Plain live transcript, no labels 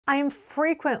I am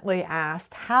frequently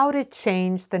asked how to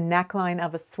change the neckline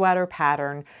of a sweater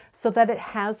pattern so that it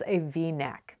has a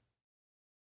V-neck.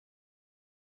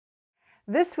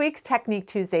 This week's Technique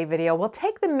Tuesday video will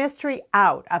take the mystery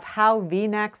out of how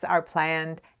V-necks are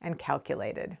planned and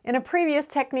calculated. In a previous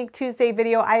Technique Tuesday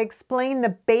video, I explained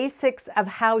the basics of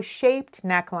how shaped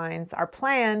necklines are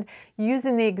planned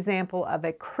using the example of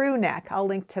a crew neck. I'll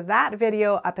link to that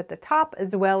video up at the top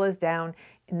as well as down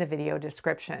in the video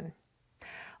description.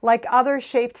 Like other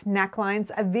shaped necklines,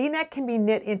 a V-neck can be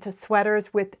knit into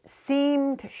sweaters with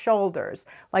seamed shoulders,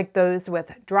 like those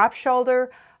with drop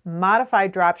shoulder,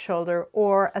 modified drop shoulder,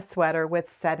 or a sweater with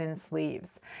set-in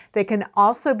sleeves. They can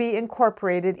also be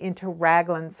incorporated into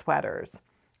raglan sweaters.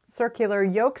 Circular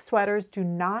yoke sweaters do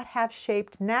not have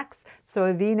shaped necks, so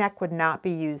a V-neck would not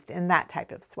be used in that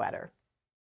type of sweater.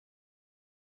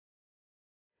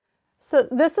 So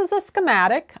this is a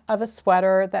schematic of a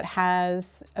sweater that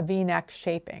has a V-neck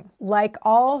shaping. Like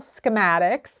all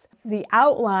schematics, the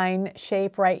outline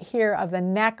shape right here of the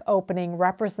neck opening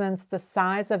represents the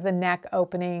size of the neck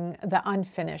opening, the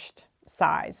unfinished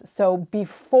size. So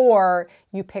before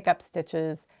you pick up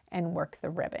stitches and work the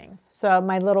ribbing. So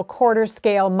my little quarter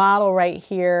scale model right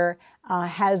here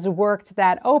has worked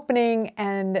that opening,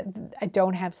 and I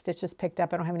don't have stitches picked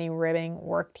up. I don't have any ribbing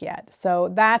worked yet.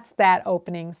 So that's that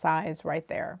opening size right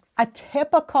there. A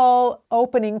typical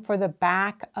opening for the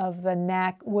back of the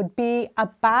neck would be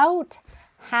about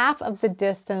half of the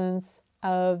distance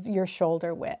of your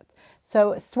shoulder width.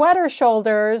 So sweater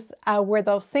shoulders, where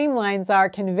those seam lines are,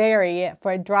 can vary.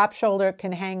 For a drop shoulder, it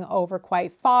can hang over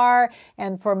quite far,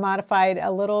 and for modified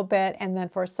a little bit, and then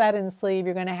for a set-in sleeve,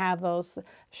 you're going to have those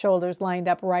shoulders lined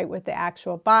up right with the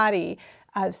actual body.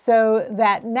 So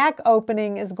that neck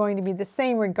opening is going to be the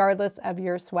same regardless of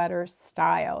your sweater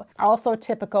style. Also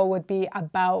typical would be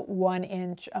about 1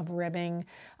 inch of ribbing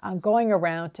going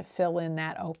around to fill in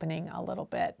that opening a little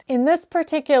bit. In this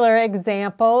particular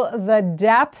example, the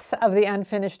depth of the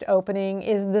unfinished opening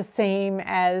is the same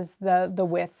as the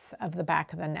width of the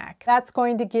back of the neck. That's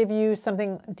going to give you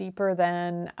something deeper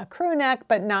than a crew neck,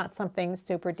 but not something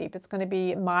super deep. It's going to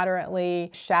be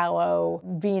moderately shallow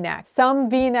V-neck. Some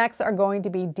V-necks are going to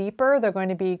be deeper. They're going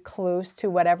to be close to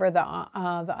whatever the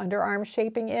underarm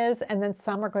shaping is, and then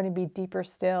some are going to be deeper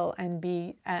still and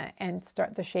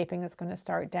the shaping is going to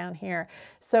start down here.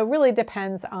 So it really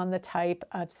depends on the type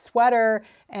of sweater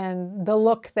and the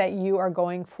look that you are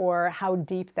going for, how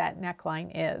deep that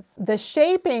neckline is. The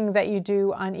shaping that you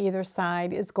do on either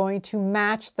side is going to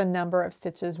match the number of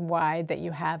stitches wide that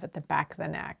you have at the back of the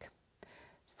neck.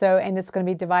 So, and it's going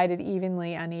to be divided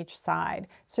evenly on each side.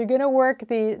 So you're going to work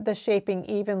the shaping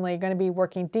evenly. You're going to be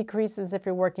working decreases if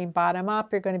you're working bottom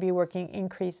up. You're going to be working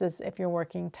increases if you're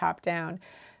working top down.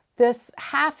 This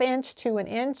 1/2 inch to 1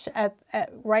 inch at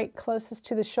right closest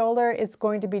to the shoulder is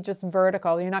going to be just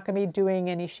vertical. You're not going to be doing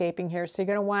any shaping here. So you're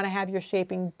going to want to have your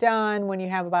shaping done when you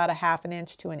have about a 1/2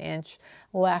 inch to 1 inch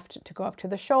left to go up to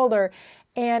the shoulder.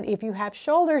 And if you have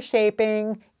shoulder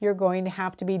shaping, you're going to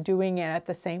have to be doing it at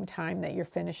the same time that you're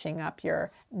finishing up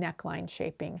your neckline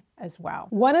shaping as well.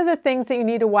 One of the things that you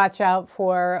need to watch out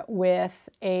for with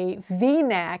a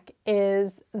V-neck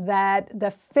is that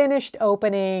the finished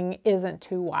opening isn't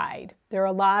too wide. There are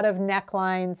a lot of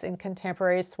necklines in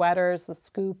contemporary sweaters, the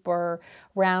scoop or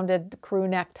rounded crew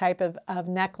neck type of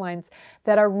necklines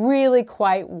that are really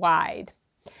quite wide.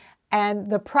 And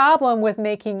the problem with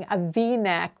making a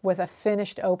V-neck with a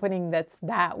finished opening that's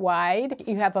that wide,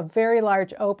 you have a very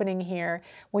large opening here.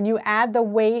 When you add the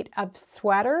weight of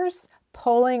sweaters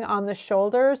pulling on the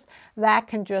shoulders, that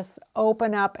can just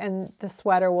open up and the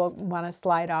sweater will want to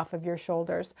slide off of your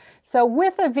shoulders. So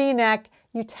with a V-neck,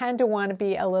 you tend to want to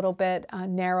be a little bit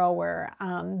narrower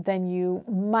than you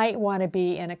might want to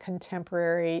be in a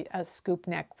contemporary scoop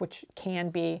neck, which can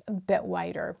be a bit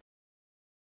wider.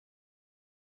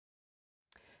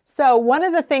 So one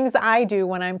of the things I do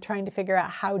when I'm trying to figure out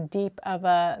how deep of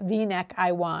a V-neck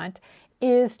I want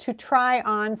is to try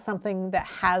on something that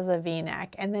has a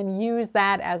V-neck and then use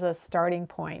that as a starting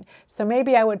point. So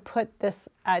maybe I would put this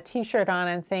t-shirt on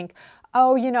and think,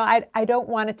 oh, you know, I don't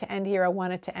want it to end here. I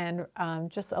want it to end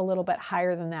just a little bit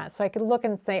higher than that. So I could look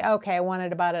and say, okay, I want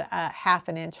it about a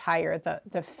 1/2 inch higher.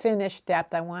 The finished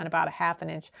depth, I want about a 1/2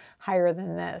 inch higher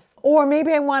than this. Or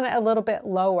maybe I want it a little bit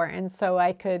lower, and so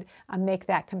I could make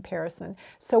that comparison.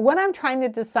 So when I'm trying to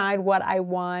decide what I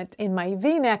want in my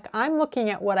V-neck, I'm looking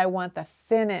at what I want the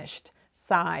finished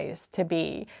size to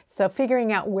be. So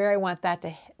figuring out where I want that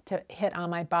to hit on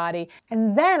my body.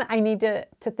 And then I need to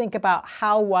think about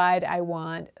how wide I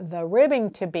want the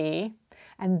ribbing to be.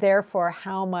 and therefore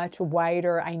how much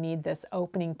wider I need this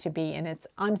opening to be in its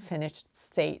unfinished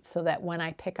state, so that when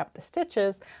I pick up the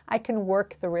stitches, I can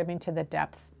work the ribbing to the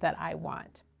depth that I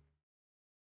want.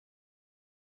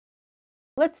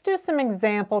 Let's do some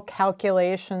example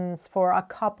calculations for a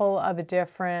couple of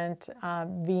different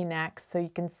V-necks so you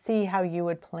can see how you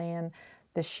would plan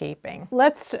the shaping.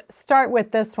 Let's start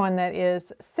with this one that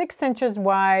is 6 inches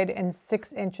wide and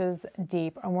 6 inches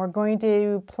deep, and we're going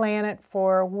to plan it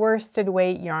for worsted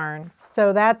weight yarn.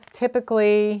 So that's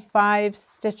typically 5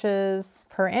 stitches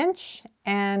per inch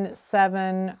and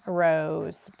 7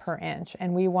 rows per inch,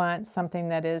 and we want something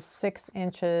that is 6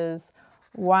 inches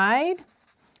wide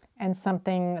and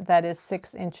something that is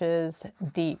 6 inches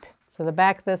deep. So the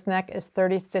back of this neck is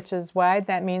 30 stitches wide.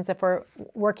 That means if we're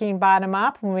working bottom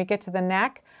up, when we get to the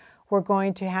neck, we're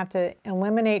going to have to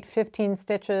eliminate 15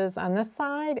 stitches on this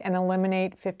side and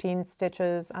eliminate 15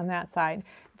 stitches on that side.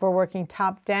 If we're working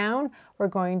top down, we're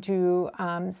going to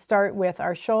start with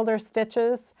our shoulder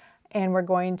stitches, and we're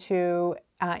going to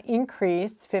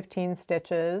increase 15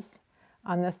 stitches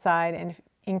on this side and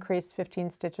increase 15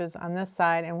 stitches on this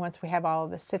side, and once we have all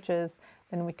of the stitches,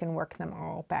 then we can work them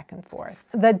all back and forth.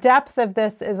 The depth of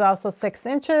this is also 6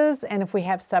 inches, and if we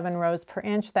have 7 rows per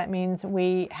inch, that means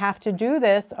we have to do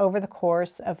this over the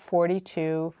course of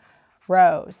 42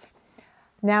 rows.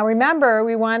 Now remember,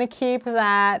 we want to keep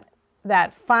that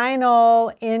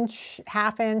final inch,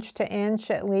 half inch to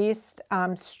inch at least,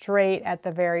 straight at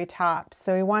the very top.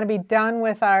 So we want to be done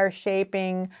with our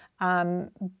shaping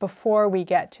before we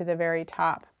get to the very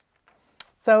top.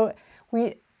 So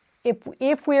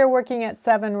if we are working at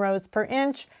 7 rows per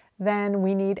inch, then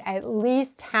we need at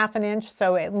least half an inch,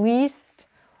 so at least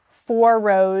 4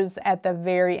 rows at the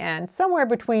very end, somewhere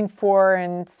between 4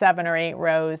 and 7 or 8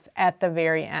 rows at the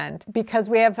very end. Because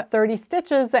we have 30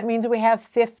 stitches, that means we have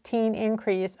 15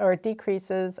 increase or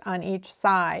decreases on each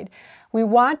side. We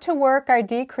want to work our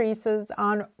decreases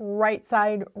on right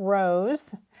side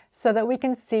rows so that we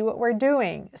can see what we're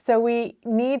doing. So we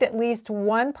need at least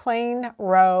 1 plain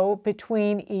row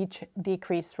between each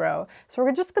decrease row. So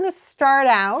we're just going to start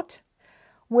out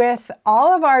with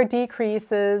all of our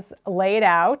decreases laid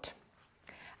out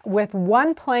with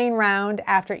 1 plain round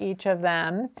after each of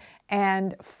them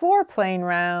and 4 plain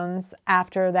rounds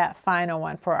after that final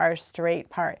one for our straight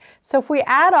part. So if we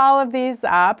add all of these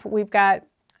up, we've got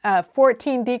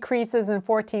 14 decreases and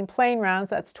 14 plain rounds,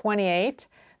 that's 28.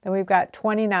 Then we've got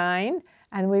 29,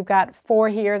 and we've got 4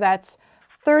 here. That's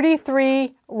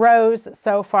 33 rows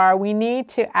so far. We need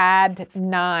to add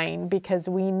 9 because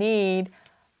we need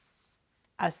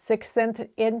a 6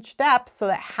 inch depth, so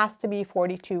that has to be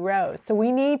 42 rows. So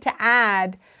we need to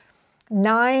add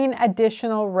 9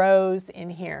 additional rows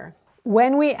in here.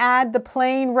 When we add the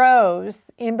plain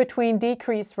rows in between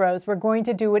decrease rows, we're going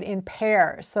to do it in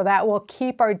pairs. So that will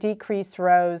keep our decrease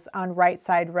rows on right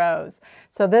side rows.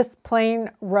 So this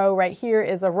plain row right here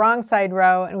is a wrong side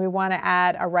row, and we want to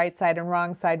add a right side and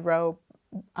wrong side row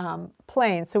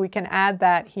plain. So we can add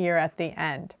that here at the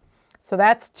end. So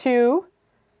that's 2,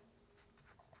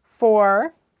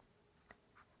 4,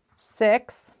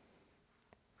 6,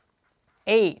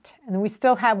 8, and we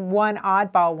still have 1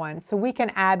 oddball one, so we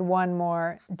can add 1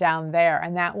 more down there,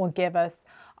 and that will give us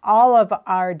all of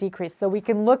our decrease. So we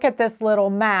can look at this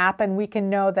little map and we can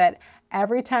know that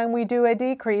every time we do a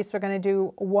decrease, we're going to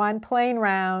do 1 plain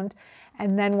round,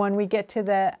 and then when we get to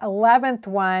the 11th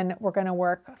one, we're going to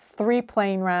work 3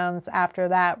 plain rounds after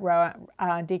that row,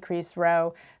 decrease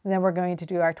row, and then we're going to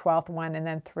do our 12th one, and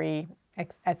then 3,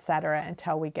 etc.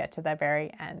 until we get to the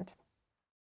very end.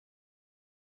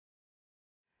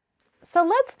 So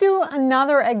let's do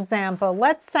another example.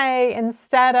 Let's say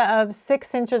instead of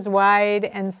 6 inches wide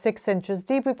and 6 inches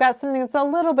deep, we've got something that's a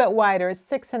little bit wider,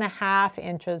 6.5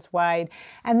 inches wide.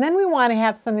 And then we want to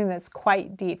have something that's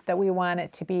quite deep, that we want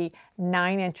it to be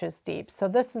 9 inches deep. So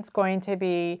this is going to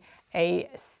be a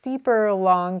steeper,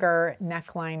 longer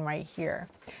neckline right here.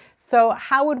 So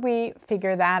how would we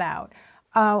figure that out?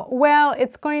 Well,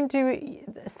 it's going to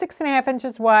 6.5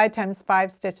 inches wide times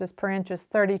 5 stitches per inch is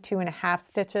 32.5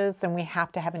 stitches, and we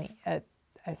have to have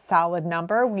a solid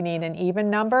number. We need an even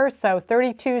number. So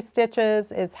 32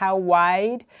 stitches is how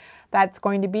wide that's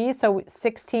going to be. So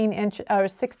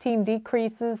 16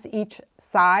 decreases each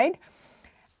side,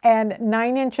 and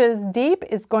 9 inches deep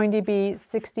is going to be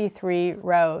 63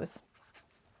 rows.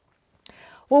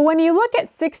 Well, when you look at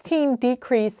 16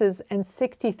 decreases and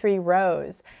 63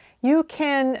 rows, you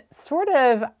can sort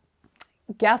of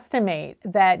guesstimate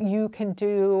that you can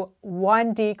do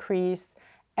 1 decrease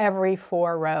every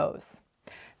 4 rows.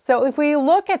 So if we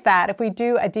look at that, if we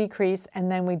do a decrease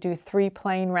and then we do 3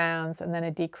 plain rounds and then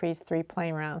a decrease, 3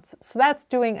 plain rounds. So that's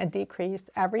doing a decrease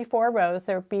every 4 rows.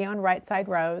 There would be on right side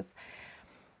rows.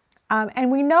 And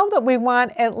we know that we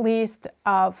want at least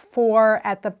 4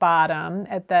 at the bottom,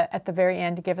 at the very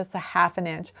end, to give us a 1/2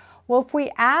 inch. Well, if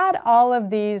we add all of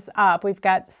these up, we've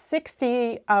got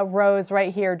 60 rows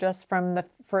right here just from the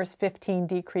first 15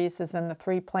 decreases and the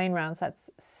 3 plain rounds.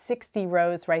 That's 60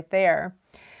 rows right there.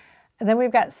 And then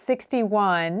we've got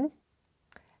 61.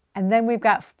 And then we've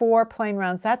got 4 plain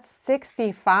rounds. That's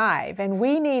 65, and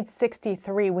we need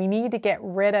 63. We need to get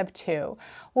rid of 2.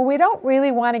 Well, we don't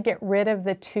really want to get rid of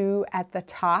the 2 at the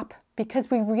top because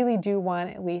we really do want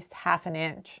at least 1/2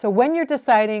 inch. So when you're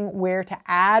deciding where to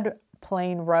add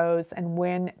plain rows and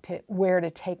where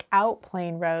to take out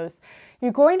plain rows,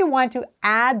 you're going to want to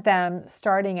add them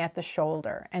starting at the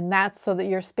shoulder. And that's so that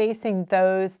you're spacing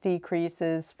those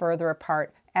decreases further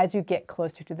apart as you get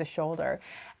closer to the shoulder.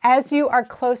 As you are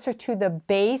closer to the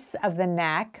base of the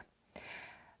neck,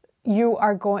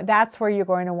 that's where you're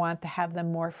going to want to have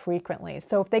them more frequently.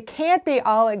 So if they can't be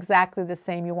all exactly the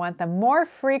same, you want them more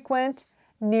frequent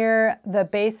near the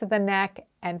base of the neck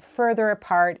and further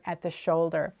apart at the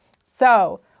shoulder.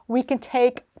 So we can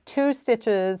take 2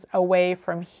 stitches away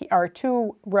from here, or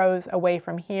 2 rows away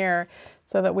from here,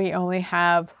 so that we only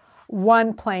have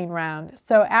 1 plain round.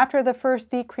 So after the first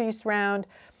decrease round,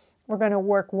 we're going to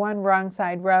work 1 wrong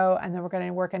side row, and then we're going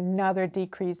to work another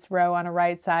decrease row on a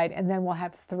right side, and then we'll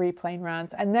have 3 plain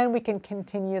rounds. And then we can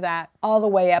continue that all the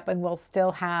way up, and we'll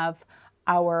still have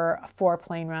our 4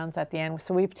 plain rounds at the end.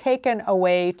 So we've taken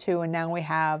away 2, and now we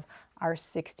have our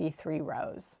 63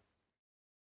 rows.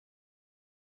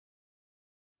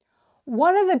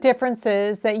 One of the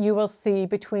differences that you will see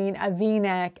between a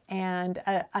V-neck and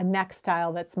a neck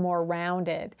style that's more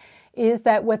rounded is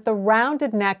that with the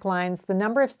rounded necklines, the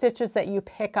number of stitches that you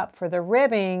pick up for the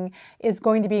ribbing is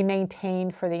going to be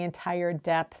maintained for the entire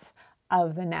depth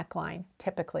of the neckline,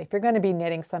 typically. If you're going to be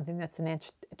knitting something that's 1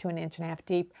 inch to 1.5 inches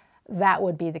deep, that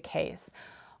would be the case.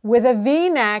 With a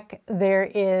V-neck, there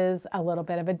is a little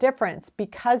bit of a difference.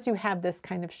 Because you have this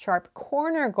kind of sharp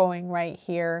corner going right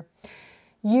here,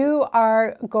 you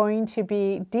are going to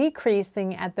be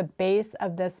decreasing at the base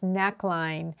of this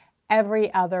neckline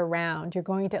every other round. You're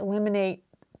going to eliminate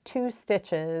 2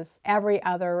 stitches every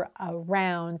other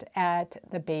round at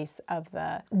the base of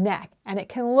the neck. And it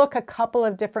can look a couple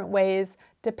of different ways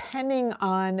depending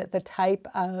on the type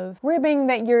of ribbing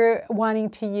that you're wanting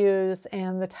to use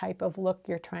and the type of look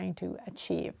you're trying to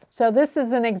achieve. So this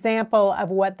is an example of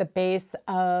what the base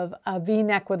of a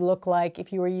V-neck would look like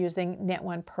if you were using knit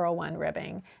 1, purl 1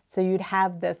 ribbing. So you'd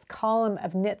have this column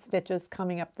of knit stitches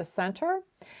coming up the center.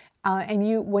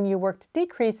 And when you worked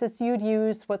decreases, you'd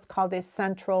use what's called a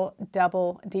central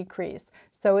double decrease.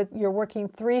 So you're working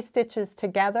 3 stitches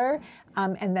together,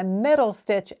 and the middle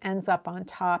stitch ends up on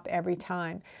top every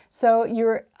time. So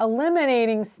you're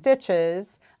eliminating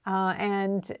stitches,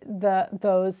 and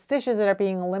those stitches that are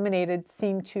being eliminated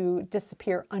seem to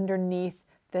disappear underneath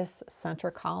this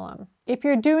center column. If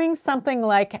you're doing something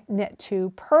like knit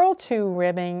 2, purl 2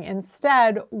 ribbing,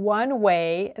 instead, one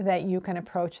way that you can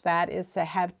approach that is to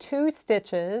have 2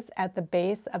 stitches at the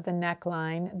base of the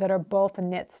neckline that are both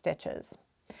knit stitches.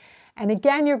 And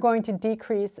again, you're going to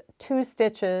decrease 2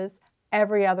 stitches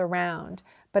every other round.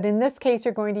 But in this case,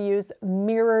 you're going to use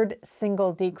mirrored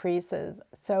single decreases.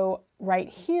 So right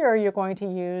here, you're going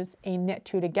to use a knit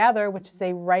 2 together, which is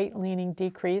a right leaning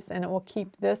decrease, and it will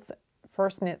keep this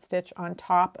first knit stitch on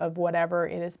top of whatever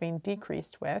it is being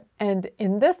decreased with. And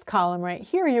in this column right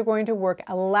here, you're going to work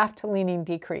a left leaning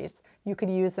decrease. You could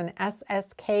use an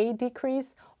SSK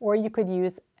decrease, or you could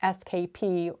use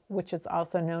SKP, which is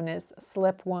also known as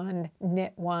slip 1,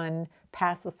 knit 1,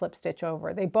 pass the slip stitch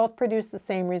over. They both produce the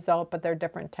same result, but they're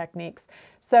different techniques.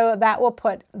 So that will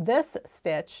put this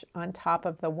stitch on top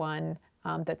of the one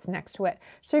that's next to it.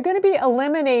 So you're going to be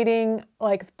eliminating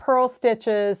like purl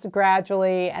stitches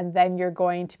gradually, and then you're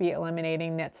going to be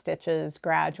eliminating knit stitches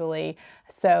gradually.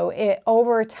 So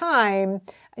over time,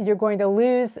 you're going to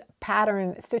lose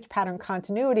stitch pattern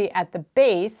continuity at the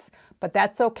base, but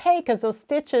that's okay because those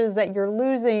stitches that you're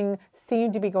losing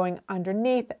seem to be going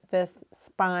underneath this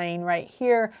spine right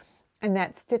here, and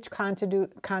that stitch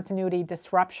continuity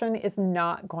disruption is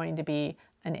not going to be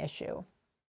an issue.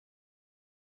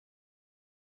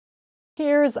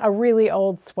 Here's a really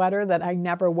old sweater that I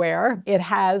never wear. It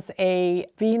has a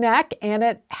V-neck and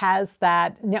it has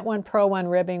that knit 1, purl 1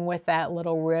 ribbing with that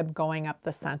little rib going up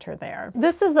the center there.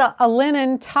 This is a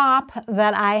linen top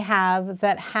that I have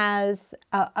that has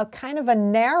a kind of a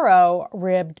narrow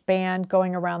ribbed band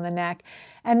going around the neck.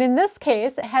 And in this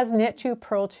case, it has knit 2,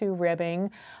 purl 2 ribbing,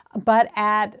 but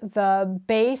at the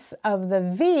base of the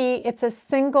V, it's a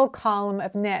single column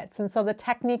of knits. And so the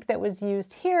technique that was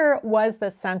used here was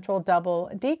the central double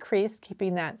decrease,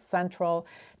 keeping that central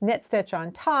knit stitch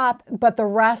on top, but the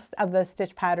rest of the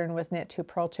stitch pattern was knit 2,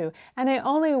 purl 2. And I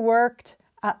only worked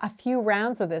a few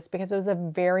rounds of this because it was a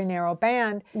very narrow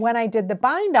band. When I did the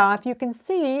bind off, you can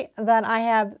see that I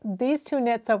have these 2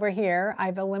 knits over here.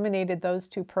 I've eliminated those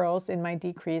 2 purls in my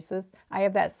decreases. I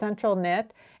have that central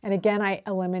knit, and again, I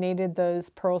eliminated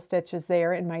those purl stitches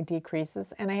there in my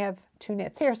decreases, and I have 2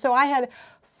 knits here. So I had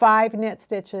 5 knit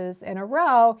stitches in a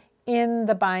row in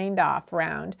the bind off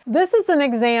round. This is an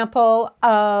example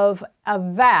of a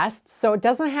vest, so it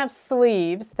doesn't have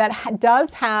sleeves, that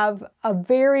does have a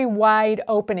very wide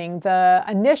opening. The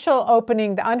initial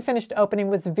opening, the unfinished opening,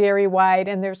 was very wide,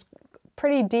 and there's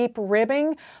pretty deep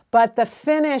ribbing, but the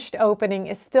finished opening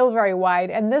is still very wide.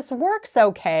 And this works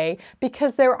okay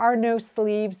because there are no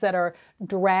sleeves that are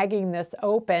dragging this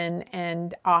open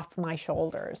and off my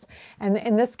shoulders. And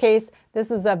in this case,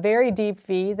 this is a very deep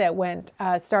V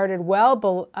that started well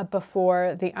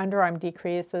before the underarm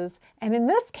decreases. And in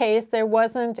this case, there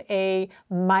wasn't a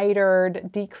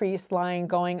mitered decrease line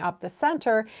going up the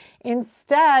center.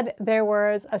 Instead, there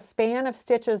was a span of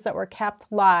stitches that were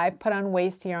kept live, put on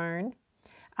waste yarn.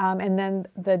 And then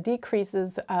the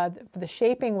decreases, the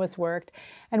shaping was worked.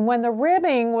 And when the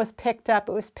ribbing was picked up,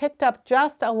 it was picked up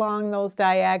just along those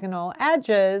diagonal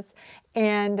edges,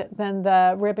 and then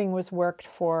the ribbing was worked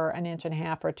for 1.5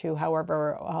 inches or 2,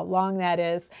 however long that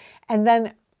is. And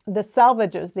then the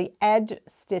selvages, the edge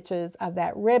stitches of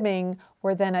that ribbing,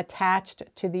 were then attached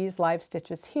to these live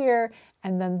stitches here,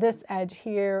 and then this edge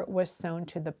here was sewn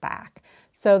to the back.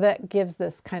 So that gives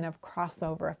this kind of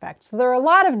crossover effect. So there are a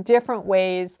lot of different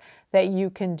ways that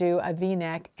you can do a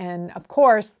V-neck, and of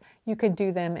course you could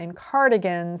do them in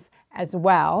cardigans as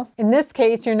well. In this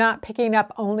case, you're not picking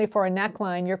up only for a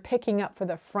neckline, you're picking up for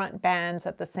the front bands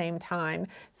at the same time.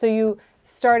 So you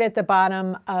start at the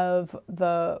bottom of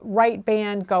the right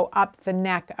band, go up the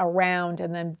neck around,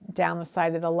 and then down the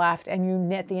side of the left, and you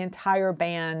knit the entire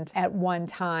band at one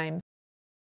time.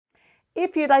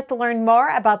 If you'd like to learn more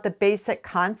about the basic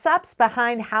concepts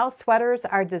behind how sweaters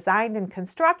are designed and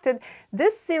constructed,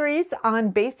 this series on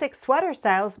basic sweater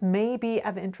styles may be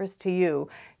of interest to you.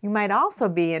 You might also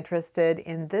be interested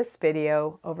in this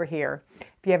video over here.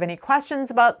 If you have any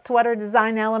questions about sweater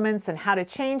design elements and how to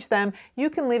change them, you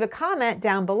can leave a comment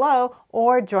down below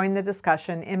or join the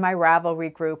discussion in my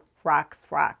Ravelry group,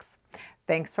 Rox.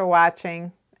 Thanks for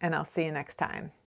watching, and I'll see you next time.